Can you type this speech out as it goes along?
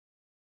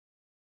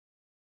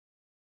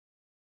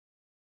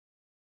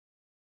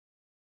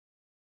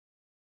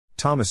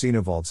Thomas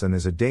Enevoldsen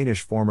is a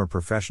Danish former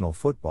professional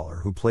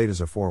footballer who played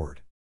as a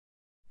forward.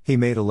 He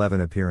made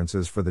 11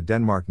 appearances for the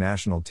Denmark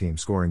national team,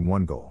 scoring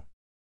 1 goal.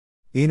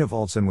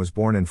 Enevoldsen was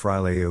born in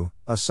Frejlev,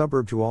 a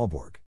suburb to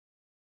Aalborg.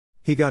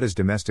 He got his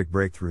domestic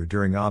breakthrough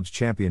during AaB's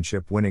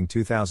championship-winning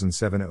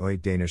 2007-08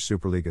 Danish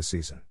Superliga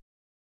season.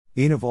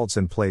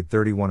 Enevoldsen played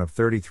 31 of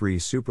 33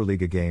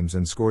 Superliga games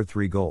and scored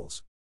 3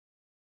 goals.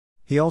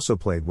 He also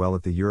played well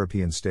at the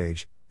European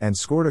stage, and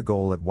scored a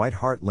goal at White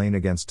Hart Lane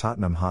against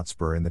Tottenham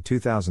Hotspur in the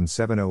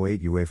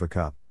 2007-08 UEFA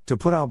Cup, to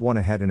put AaB 1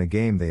 ahead in a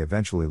game they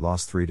eventually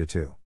lost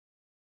 3-2.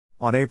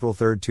 On April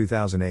 3,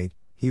 2008,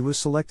 he was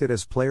selected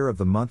as Player of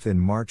the Month in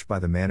March by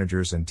the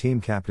managers and team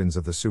captains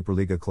of the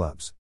Superliga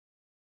clubs.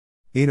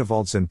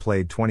 Enevoldsen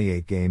played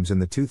 28 games in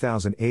the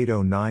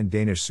 2008-09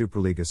 Danish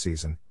Superliga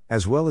season,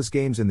 as well as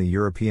games in the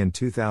European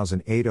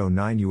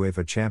 2008-09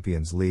 UEFA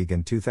Champions League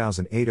and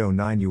 2008-09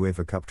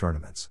 UEFA Cup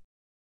tournaments.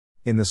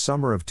 In the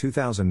summer of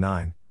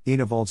 2009,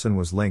 Enevoldsen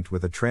was linked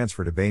with a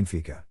transfer to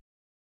Benfica.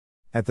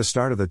 At the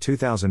start of the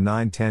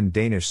 2009-10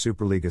 Danish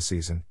Superliga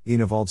season,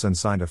 Enevoldsen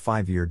signed a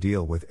 5-year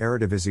deal with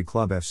Eredivisie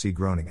club FC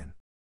Groningen.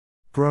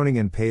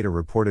 Groningen paid a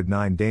reported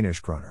 9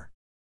 Danish kroner.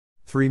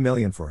 3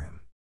 million for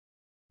him.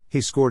 He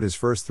scored his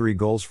first 3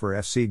 goals for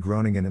FC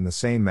Groningen in the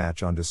same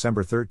match on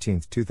December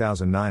 13,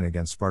 2009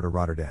 against Sparta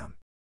Rotterdam.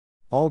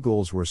 All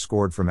goals were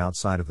scored from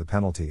outside of the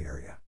penalty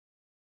area.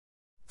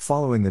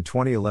 Following the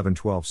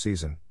 2011-12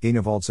 season,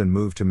 Enevoldsen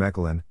moved to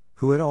Mechelen,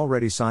 who had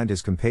already signed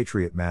his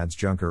compatriot Mads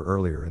Junker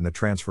earlier in the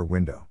transfer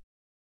window.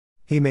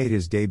 He made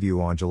his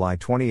debut on July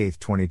 28,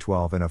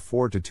 2012 in a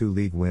 4-2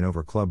 league win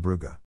over Club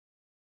Brugge.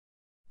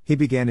 He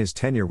began his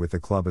tenure with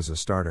the club as a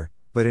starter,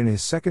 but in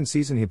his second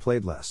season he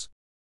played less.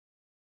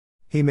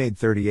 He made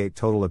 38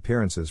 total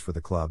appearances for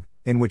the club,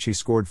 in which he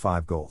scored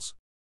 5 goals.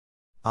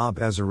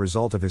 As a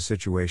result of his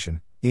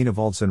situation,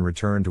 Enevoldsen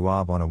returned to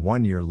AaB on a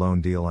 1-year loan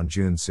deal on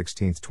June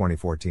 16,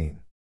 2014.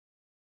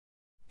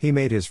 He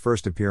made his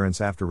first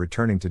appearance after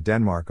returning to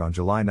Denmark on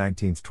July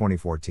 19,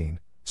 2014,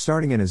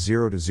 starting in a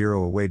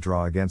 0-0 away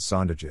draw against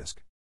Sønderjysk.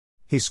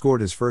 He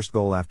scored his first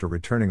goal after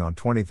returning on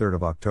 23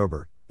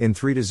 October, in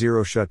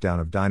 3-0 shutdown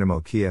of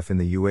Dynamo Kiev in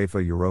the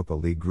UEFA Europa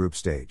League group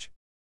stage.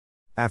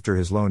 After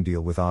his loan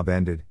deal with AaB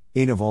ended,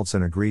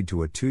 Enevoldsen agreed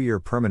to a 2-year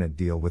permanent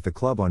deal with the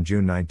club on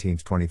June 19,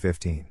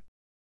 2015.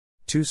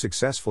 2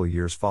 successful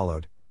years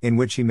followed, in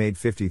which he made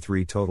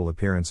 53 total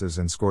appearances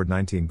and scored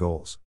 19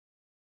 goals.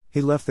 He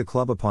left the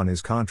club upon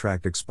his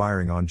contract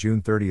expiring on June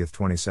 30,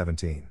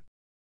 2017.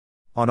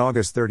 On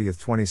August 30,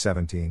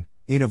 2017,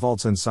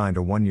 Enevoldsen signed a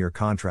 1-year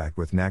contract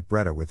with NAC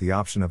Breda with the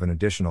option of an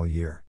additional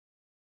year.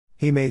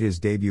 He made his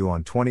debut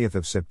on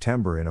 20th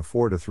September in a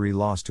 4-3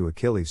 loss to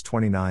Achilles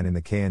 29 in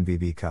the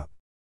KNVB Cup.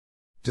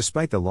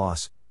 Despite the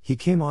loss, he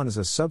came on as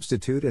a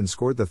substitute and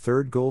scored the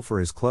 3rd goal for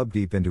his club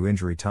deep into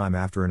injury time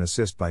after an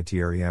assist by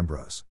Thierry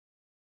Ambrose.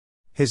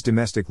 His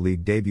domestic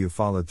league debut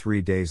followed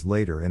 3 days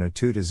later in a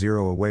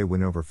 2-0 away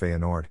win over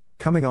Feyenoord,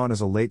 coming on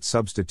as a late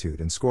substitute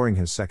and scoring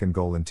his 2nd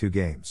goal in 2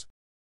 games.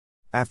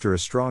 After a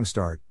strong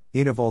start,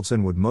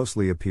 Enevoldsen would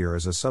mostly appear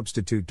as a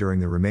substitute during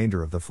the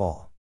remainder of the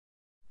fall.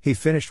 He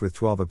finished with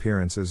 12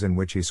 appearances in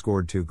which he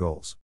scored 2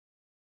 goals.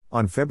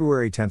 On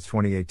February 10,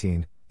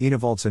 2018,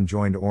 Enevoldsen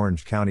joined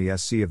Orange County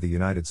SC of the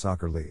United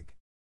Soccer League.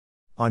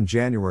 On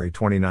January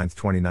 29,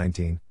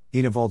 2019,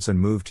 Enevoldsen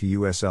moved to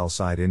USL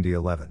side Indy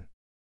 11.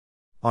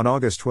 On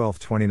August 12,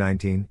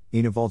 2019,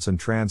 Enevoldsen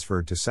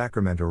transferred to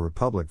Sacramento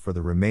Republic for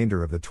the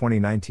remainder of the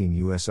 2019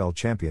 USL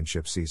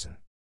Championship season.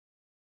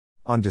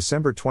 On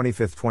December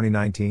 25,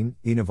 2019,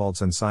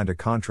 Enevoldsen signed a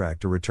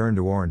contract to return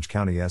to Orange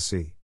County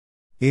SC.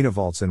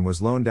 Enevoldsen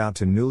was loaned out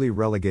to newly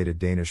relegated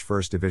Danish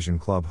First Division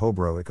club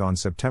Hobroek on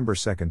September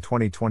 2,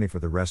 2020 for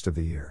the rest of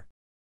the year.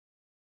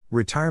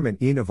 Retirement: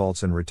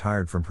 Enevoldsen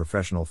retired from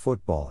professional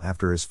football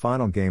after his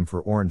final game for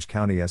Orange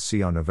County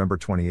SC on November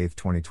 28,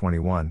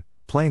 2021,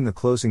 playing the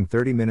closing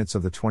 30 minutes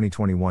of the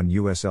 2021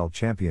 USL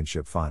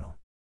Championship final,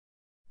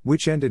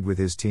 which ended with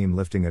his team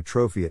lifting a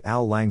trophy at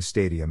Al Lang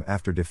Stadium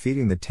after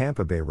defeating the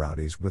Tampa Bay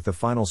Rowdies with the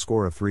final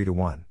score of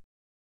 3-1.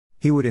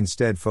 He would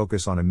instead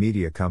focus on a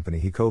media company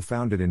he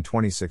co-founded in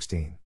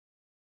 2016.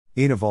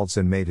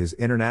 Enevoldsen made his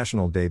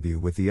international debut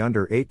with the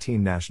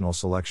under-18 national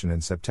selection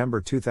in September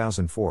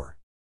 2004.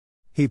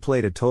 He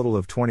played a total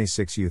of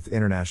 26 youth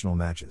international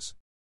matches.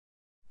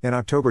 In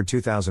October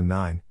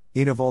 2009,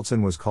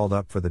 Enevoldsen was called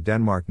up for the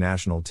Denmark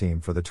national team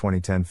for the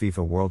 2010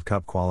 FIFA World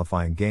Cup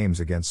qualifying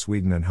games against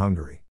Sweden and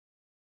Hungary.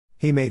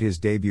 He made his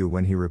debut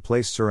when he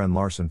replaced Søren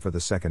Larsen for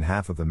the second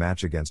half of the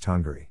match against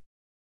Hungary.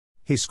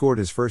 He scored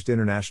his first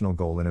international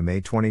goal in a May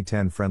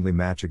 2010 friendly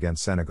match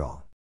against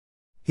Senegal.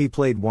 He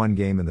played 1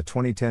 game in the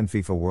 2010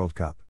 FIFA World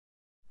Cup.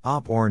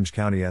 AaB Orange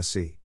County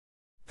SC.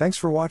 Thanks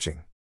for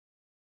watching.